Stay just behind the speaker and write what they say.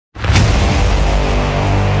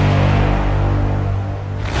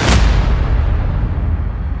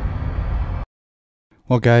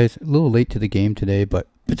Well guys, a little late to the game today, but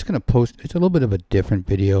it's a little bit of a different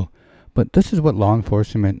video, but this is what law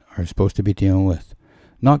enforcement are supposed to be dealing with.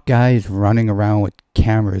 Not guys running around with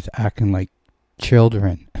cameras acting like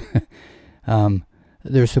children.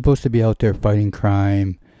 They're supposed to be out there fighting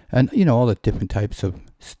crime and, you know, all the different types of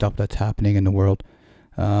stuff that's happening in the world.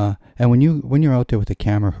 And when you're out there with a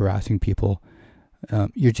camera harassing people,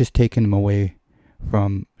 you're just taking them away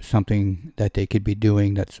from something that they could be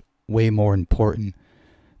doing that's way more important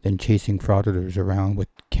than chasing frauditors around with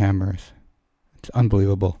cameras. It's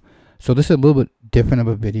unbelievable. So this is a little bit different of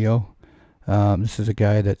a video. This is a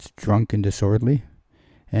guy that's drunk and disorderly,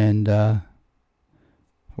 and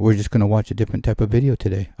we're just going to watch a different type of video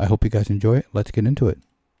today. I hope you guys enjoy it. Let's get into it.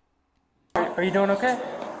 Are you doing okay?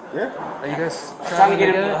 Yeah. Are you guys trying to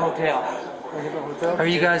get into the hotel? Are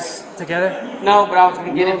you guys together? No, but I was going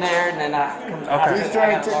to get in there and then okay. He's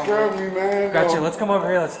trying to take care of me, man. Gotcha. Let's come over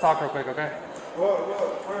here. Let's talk real quick, okay?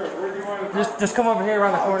 Where do you want to Just come over here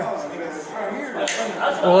around the corner.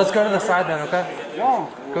 Well, let's go to the side then, okay? go?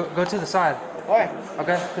 Go to the side. Why?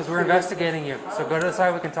 Okay? Because we're investigating you. So go to the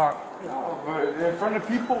side. We can talk. But in front of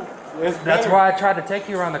people, That's why I tried to take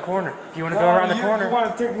you around the corner. If you want to go around the corner. You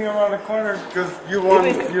want to take me around the corner because you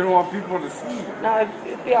don't want people to see you. No,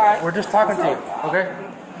 it'll be alright. We're just talking to you, okay?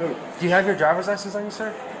 Do you have your driver's license on you,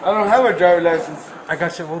 sir? I don't have a driver's license. I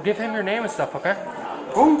got you. We'll give him your name and stuff, okay?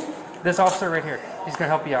 Who? This officer right here. He's going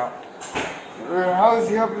to help you out. How is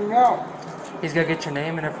he helping me out? He's going to get your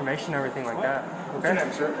name and information and everything like that. What's Okay? your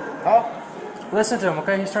name, sir? How? Listen to him,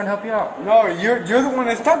 okay? He's trying to help you out. No, you're the one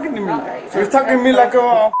that's talking to me. So he's talking to me like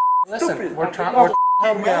a Listen, stupid. we're trying to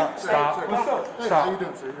help you out. Stop. What's up? Stop. How you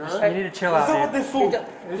doing, sir? You all right? You need to chill out, What's up with dude. this fool? No,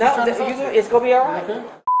 it's going to be alright. Okay.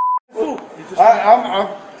 Fool. He's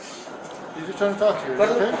just trying to talk to you. But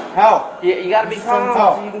Okay? how? You got to be trying to calm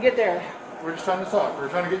talk. so you can get there. We're just trying to talk. We're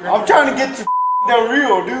trying to get your. I'm trying to get you the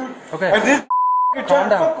real, dude. Okay. And this you're trying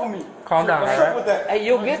to fuck with me. Calm down, What's alright? up with that? Hey,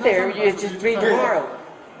 you'll get there. It's just be tomorrow.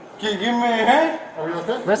 Can you give me a hand? Are you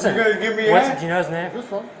okay? Listen, You gonna give me a do hand? you know his name? This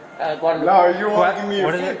one. Guadalupe. No, you want What? to give me a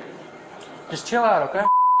What is hand? it? Just chill out, okay?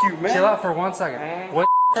 You, man. Chill out for 1 second.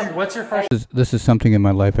 What's your first... This is something in my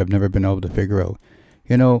life I've never been able to figure out.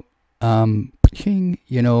 You know, when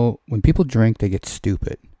people drink, they get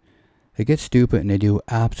stupid. They get stupid and they do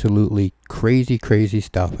absolutely crazy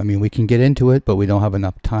stuff. I mean, we can get into it, but we don't have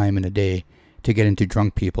enough time in a day to get into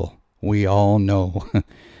drunk people. We all know.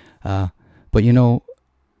 But you know,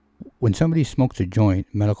 when somebody smokes a joint,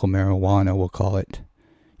 medical marijuana we'll call it,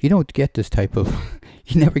 you don't get this type of,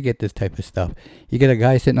 you never get this type of stuff. You get a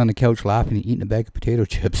guy sitting on the couch laughing and eating a bag of potato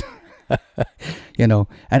chips. You know,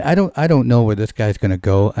 and I don't know where this guy's gonna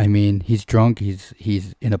go. I mean, he's drunk,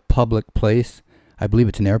 he's in a public place. I believe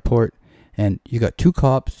it's an airport, and you got two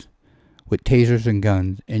cops with tasers and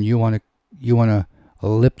guns, and you wanna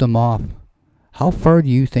lip them off. How far do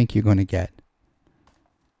you think you're gonna get?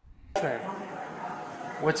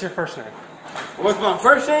 What's your first name? What's my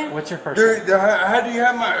first name? What's your first Dude, name? how do you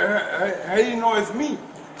have my? How do you know it's me?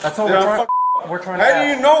 That's what we're trying to How do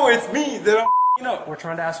ask. you know it's me that I'm up? We're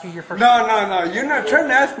trying to ask you your first name. No. You're not trying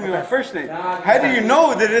to ask me my first name. How do you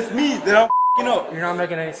know that it's me that I'm up? You're not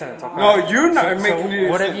making any sense, okay? No, you're not making any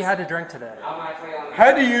sense. What have you had to drink today?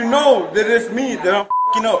 How do you know that it's me that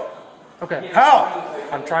I'm up? Okay. How?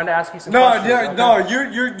 I'm trying to ask you some No,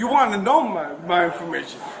 questions. you want to know my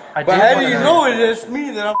information. I But do how wanna do you know it's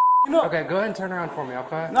me that I'm up? Okay, go ahead and turn around for me,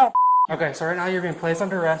 okay? No. Okay, so right now you're being placed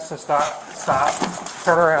under arrest, so stop,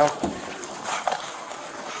 turn around.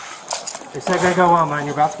 It's not gonna go well, man.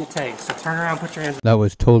 You're about to get tased, so turn around, put your hands That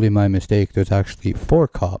was totally my mistake. There's actually 4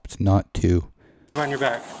 cops, not 2. on your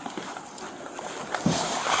back.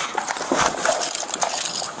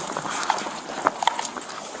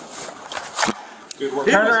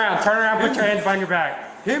 Turn around, put your hands behind your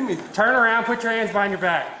back. Hit me. Turn around, put your hands behind your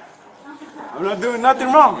back. I'm not doing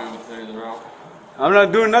nothing wrong. I'm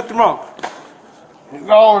not doing nothing wrong.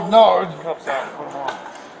 No.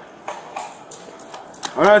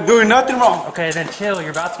 I'm not doing nothing wrong. Okay, then chill.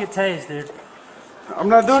 You're about to get tased, dude. I'm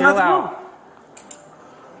not doing Chill nothing out. wrong.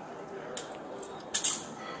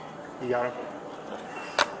 You got him.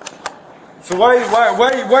 So why are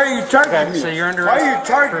you charging Okay, me? so you're under Why arrest are you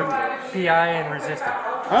charging me? for PI and resisting.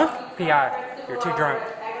 Huh? PI. You're too drunk.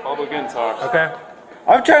 Public intox. Okay?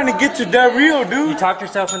 I'm trying to get to that real, You dude. talked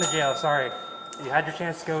yourself into jail. Sorry. You had your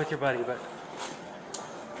chance to go with your buddy, but...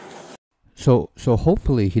 So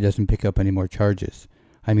hopefully he doesn't pick up any more charges.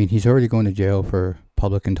 I mean, he's already going to jail for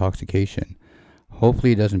public intoxication. Hopefully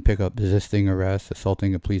he doesn't pick up resisting arrest,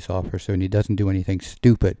 assaulting a police officer, and he doesn't do anything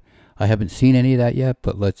stupid. I haven't seen any of that yet,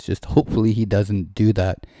 but let's just hopefully he doesn't do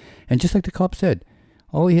that. And just like the cop said,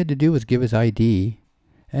 all he had to do was give his ID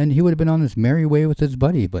and he would have been on his merry way with his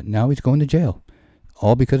buddy, but now he's going to jail.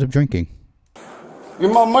 All because of drinking.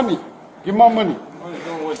 Give my money. Give my money. Money's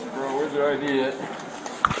going with you, bro. Where's your ID at?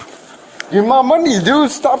 Give my money, dude.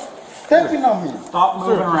 Stop stepping on me. Stop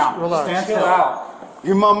moving around. Relax. Stand still. Out.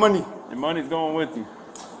 Give my money. Your money's going with you.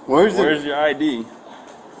 Where's Where's it? your ID?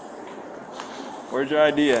 Where's your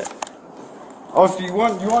ID at? Oh, so you're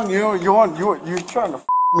trying to f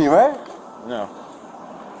me, right? No.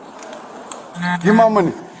 Give my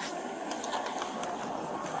money.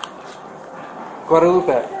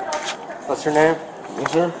 Guadalupe. What's your name?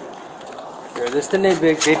 Yes, sir. Here, this didn't need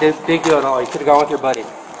big deal at all. You could have gone with your buddy.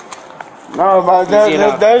 No, but Easy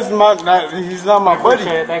enough. that's he's not my buddy.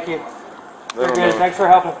 Appreciate it. Thank you. They You're don't good. know. Thanks for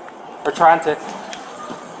helping. Or trying to.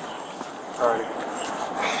 Alrighty.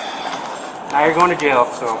 Now you're going to jail,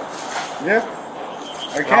 so. Yeah,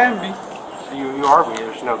 I can be. You are me.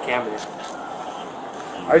 There's no can be.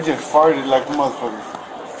 I just farted like a motherfucker.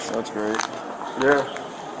 That's great. Yeah.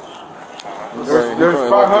 There's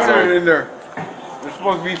 500 in there. There's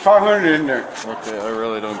supposed to be 500 in there. Okay, I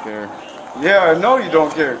really don't care. Yeah, I know you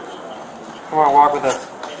don't care. Come on, walk with us.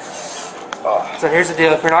 So here's the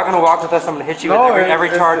deal. If you're not going to walk with us, I'm going to hit you with every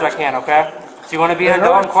charge I can, okay? So you want to be an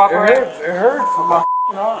adult and cooperate? It hurts for my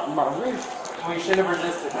arm, my wrist. Well, you should have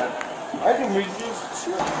resisted then. I can resist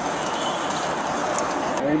shit.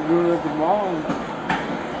 I ain't doing nothing wrong.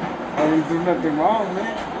 I ain't doing nothing wrong,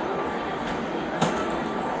 man.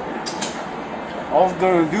 I was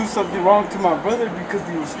gonna do something wrong to my brother because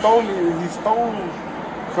he was stolen. He stole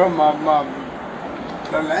from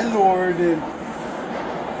the landlord, and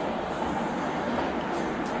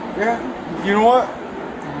yeah, you know what?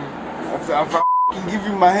 If I can give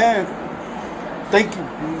you my hand, thank you.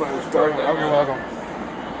 You're welcome.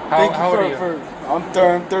 Thank How old are you you? for I'm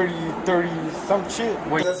 30 some shit.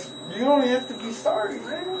 Wait. You don't have to be sorry,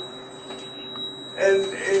 man. And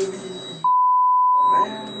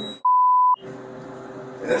man,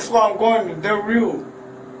 that's why I'm going to Del Rio.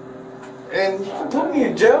 And you can put me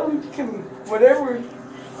in jail. You can whatever.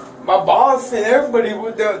 My boss and everybody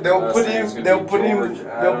they'll put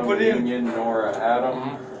in Nora,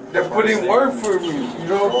 Adam. They'll put in word for me, you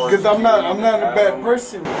know, because I'm not a bad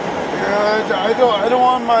person. Yeah, I don't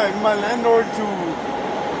want my landlord to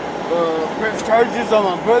press charges on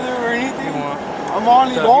my brother or anything. I'm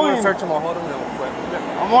only going. Search him or hold him, then we'll flip.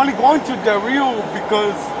 I'm only going to Del Rio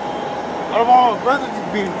because I don't want my brother to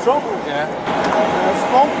be in trouble. Yeah.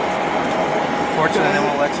 Smoke. Fortunately, they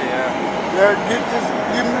won't let you, yeah. Yeah,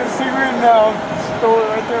 give me a cigarette now. Throw it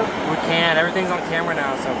right there. We can't. Everything's on camera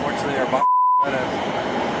now, so unfortunately our boss let us.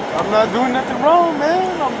 I'm not doing nothing wrong, man.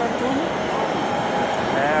 I'm not doing it.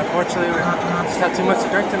 Yeah, unfortunately, we just had too much to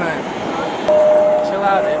drink tonight. Chill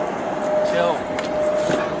out, dude. Chill.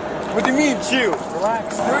 What do you mean, chill?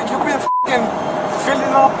 Relax. You've been fucking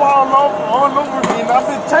filling up all over me, and I've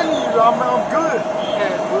been telling you I'm good. Okay,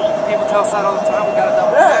 people tell us that all the time. We gotta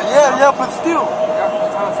double. Yeah, but still.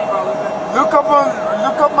 That's how I see about Lupe. Look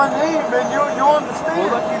up my name, and you understand.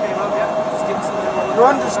 We'll look your name up, yeah. Just give us a name. You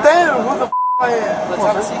understand who the I am. Let's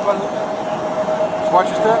have a seat, Guadalupe. Just watch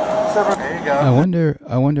your step. There you go.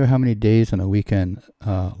 I wonder how many days on a weekend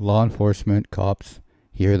law enforcement cops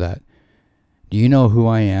hear that. Do you know who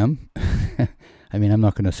I am? I mean, I'm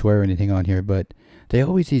not going to swear or anything on here, but they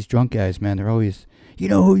always, these drunk guys, man, they're always, you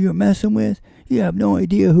know who you're messing with? You have no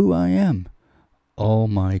idea who I am. Oh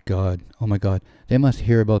my God. Oh my God. They must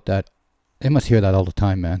hear about that. They must hear that all the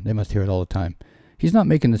time, man. They must hear it all the time. He's not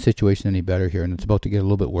making the situation any better here, and it's about to get a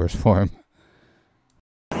little bit worse for him.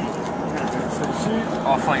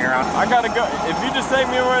 I'll fling around. I gotta go. If you just take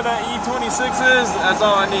me where that E26 is, that's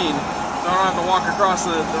all I need. So I don't have to walk across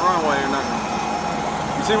the runway or nothing.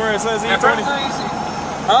 You see where it says E20?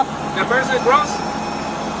 Huh? The person cross?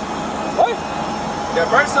 What? The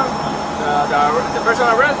person, the person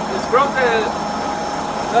arrest is cross the...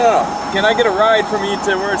 No. Can I get a ride from you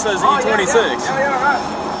to where it says E26? Yeah, right.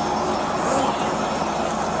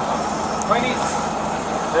 20.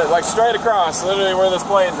 Yeah, like straight across, literally where this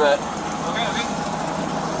plane's at. Okay.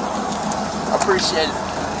 I appreciate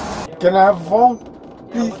it. Can I have a phone,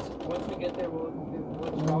 please? Once we get there,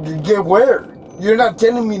 we'll Get where? You're not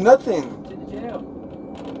telling me nothing. to the jail.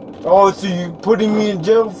 Oh, so you putting me in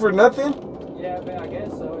jail for nothing? Yeah, I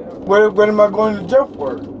guess so. Yeah. What am I going to jail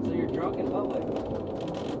for? So you're drunk in public.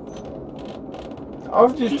 I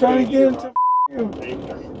was just trying to get into you.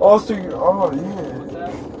 Oh, so you, oh yeah. What's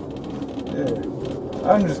that? Yeah.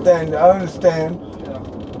 I understand. Yeah.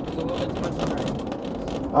 There's a little bit too much already.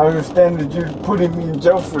 I understand that you're putting me in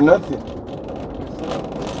jail for nothing.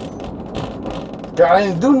 I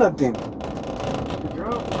didn't do nothing. You're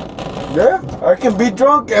drunk. Yeah, I can be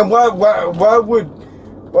drunk, and why would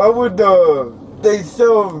Why would they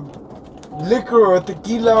sell liquor or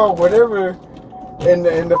tequila or whatever and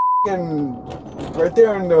the fucking right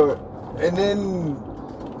there in the and then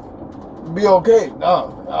be okay?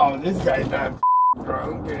 No, oh, this guy's not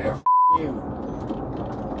drunk. Yeah, you.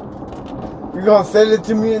 You're gonna sell it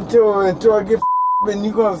to me until I get and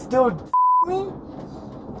you're gonna still me?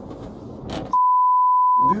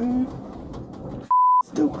 Dude,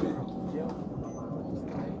 stupid.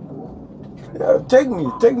 Yeah, take me.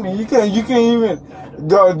 You can't even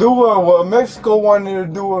do what Mexico wanted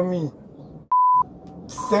to do with me.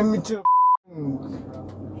 Send me to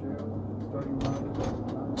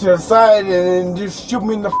the side and then just shoot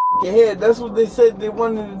me in the head. That's what they said they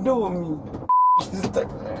wanted to do with me.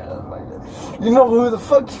 You know who the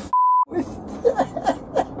fuck you with?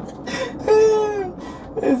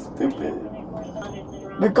 It's stupid.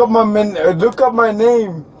 Look up my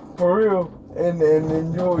name for real, and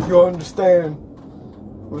you'll understand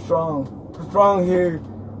what's wrong. What's wrong here?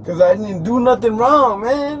 Cause I didn't do nothing wrong,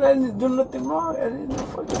 man. I didn't do nothing wrong. I didn't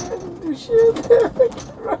do shit.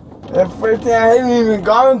 That first thing I hadn't even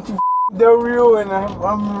gone to Del Rio, and I'm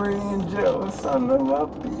already in jail. Son of a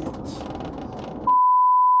bitch.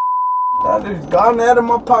 That is gone out of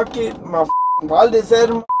my pocket. My wallet's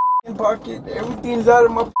out of my pocket. Everything's out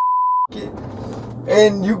of my pocket.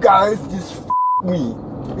 And you guys just me,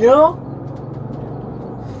 you know?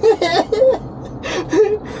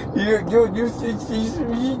 You're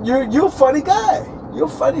a funny guy. You're a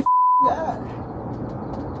funny guy.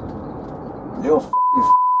 You're a funny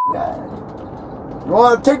guy. You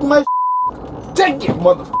wanna take my take it,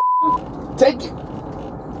 motherfucker. Take it.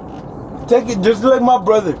 Take it just like my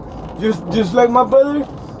brother. Just like my brother.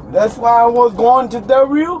 That's why I was going to Del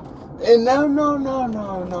Rio. And now, no.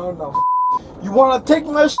 You wanna take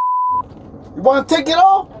my shit? You wanna take it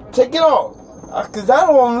all? Take it all. Cause I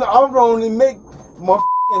don't only make my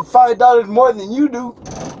 $5 more than you do.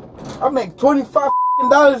 I make $25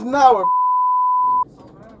 an hour.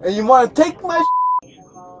 And you wanna take my shit?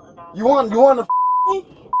 You wanna me?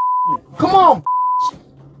 Come on.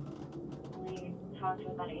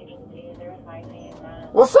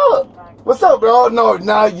 What's up? What's up, bro? No,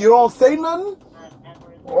 now you don't say nothing?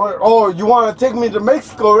 Or you wanna take me to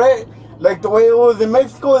Mexico, right? Like the way it was in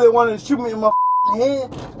Mexico, they wanted to shoot me in my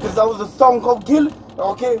hand because I was a stone cold killer.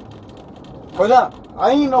 Okay. But now,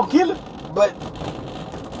 I ain't no killer, but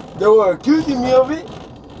they were accusing me of it.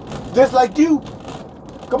 Just like you.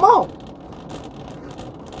 Come on.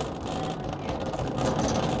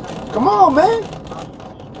 Come on, man.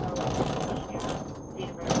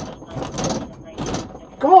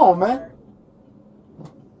 Come on, man.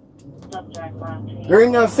 You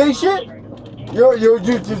ain't gonna say shit? You're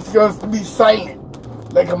just gonna be silent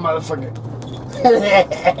like a motherfucker.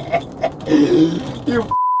 You're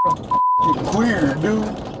queer, dude.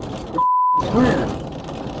 You're queer.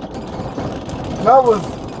 When I was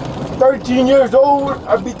 13 years old,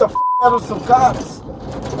 I beat the out of some cops.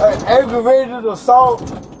 An aggravated assault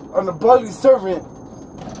on a public servant.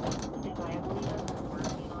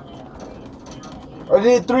 I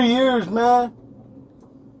did 3 years, man.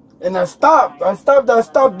 And I stopped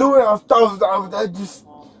doing it. I just,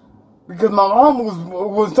 because my mom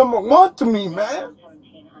was number one to me, man.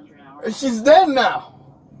 And she's dead now.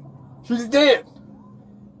 She's dead.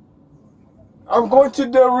 I'm going to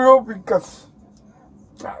Del Rio because,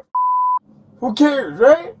 who cares,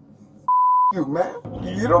 right? You, man.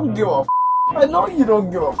 You don't give a I know you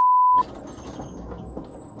don't give a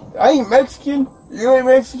I ain't Mexican. You ain't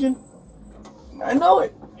Mexican. I know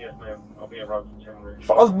it. Yes, ma'am. I'll be around September. If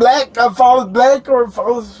I was black, or if I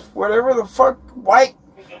was whatever the fuck, white.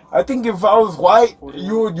 I think if I was white,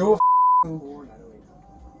 you would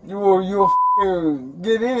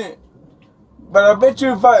get in it. But I bet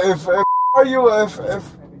you if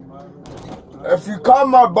you call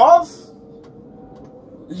my boss,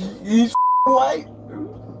 he's white.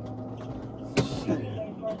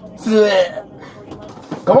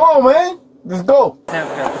 Come on, man. Let's go. Yeah,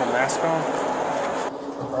 we gotta put a mask on.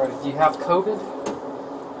 Alright, do you have COVID?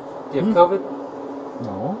 Do you have COVID?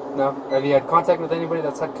 No. No? Have you had contact with anybody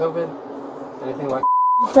that's had COVID? Anything like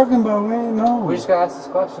What are you talking about, man? No. We just gotta ask this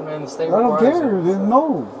question, man. The state I don't requires care. it, There's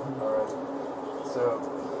no. Alright. So,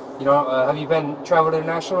 you know, have you been traveled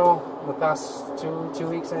international in the past two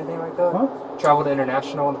weeks, anything like that? Huh? Traveled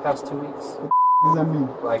international in the past 2 weeks? What does that mean?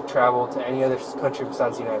 Like travel to any other country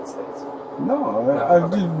besides the United States? No, okay. I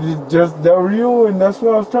just Del Rio, and that's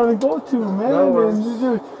where I was trying to go to, man. No, and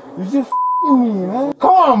you just f***ing me, man.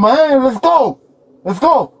 Come on, man, let's go. Let's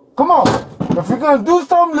go. Come on. If you're gonna do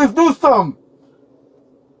something, let's do something.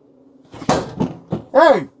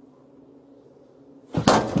 Hey.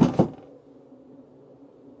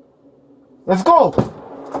 Let's go.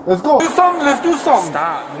 Let's go. Do something. Let's do something.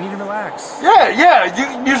 Stop. You need to relax.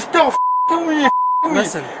 Yeah. You're still f***ing me.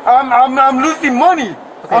 Listen. I'm losing money.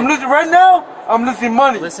 Okay. I'm losing right now. I'm losing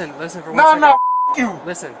money. Listen for one No, second. no, f*** you.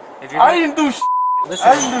 Listen. If you're I didn't do shit. listen,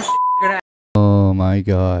 I didn't do shit. you're gonna Oh my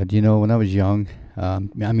God. You know, when I was young, I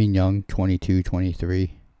mean young, 22,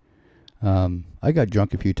 23, I got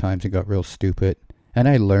drunk a few times and got real stupid. And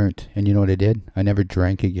I learned, and you know what I did? I never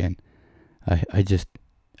drank again. I just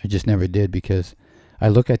never did, because I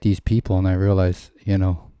look at these people and I realize, you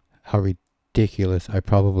know, how ridiculous I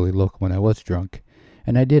probably look when I was drunk.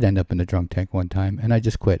 And I did end up in the drunk tank one time, and I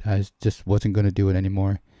just quit. I just wasn't going to do it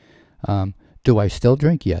anymore. Do I still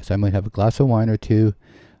drink? Yes. I might have a glass of wine or two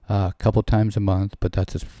a couple times a month, but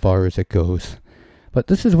that's as far as it goes. But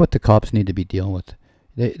this is what the cops need to be dealing with.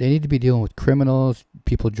 They need to be dealing with criminals,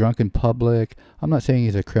 people drunk in public. I'm not saying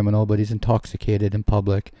he's a criminal, but he's intoxicated in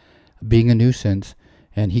public, being a nuisance,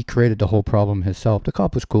 and he created the whole problem himself. The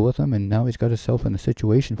cop was cool with him, and now he's got himself in a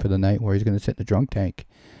situation for the night where he's going to sit in the drunk tank.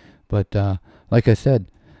 But like I said,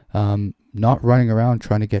 not running around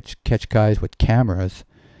trying to catch guys with cameras,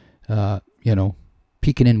 you know,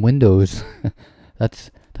 peeking in windows.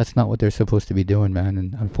 That's not what they're supposed to be doing, man.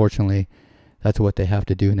 And unfortunately, that's what they have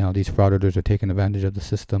to do now. These frauditors are taking advantage of the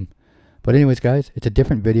system. But anyways, guys, it's a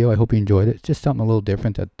different video. I hope you enjoyed it. It's just something a little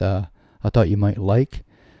different that I thought you might like.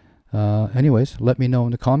 Anyways, let me know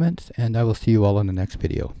in the comments, and I will see you all in the next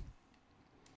video.